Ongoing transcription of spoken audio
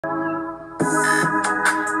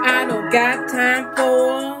I don't got time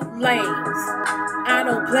for lames. I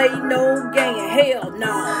don't play no game, hell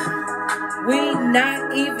no. We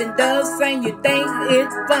not even the same, you think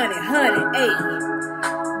it's funny, honey,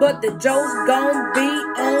 ayy. But the joke's gon' be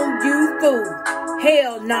on you, fool.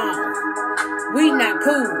 Hell no, we not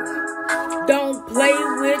cool. Don't play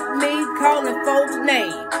with me calling folks'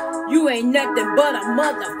 names. You ain't nothing but a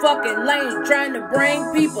motherfucking lame trying to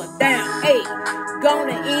bring people down, ayy.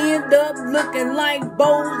 Gonna end up looking like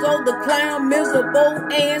Bozo the Clown, miserable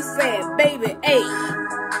and sad, baby, ayy.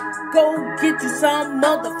 Go get you some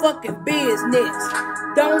motherfucking business.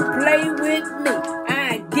 Don't play with me.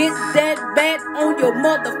 I get that bat on your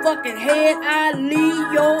motherfucking head. I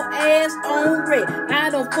leave your ass on red. I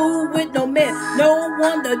don't fool with no mess. No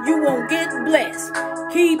wonder you won't get blessed.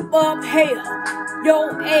 Keep up hell.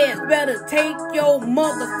 Your ass better take your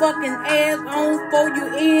motherfucking ass on before you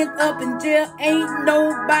end up in jail. Ain't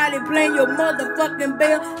nobody playing your motherfucking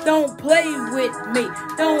bail. Don't play with me.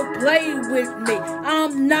 Don't play with me.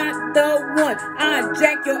 I'm not the one. I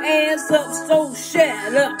jack your ass up, so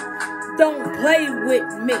shut up. Don't play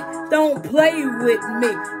with me. Don't play with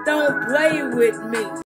me. Don't play with me.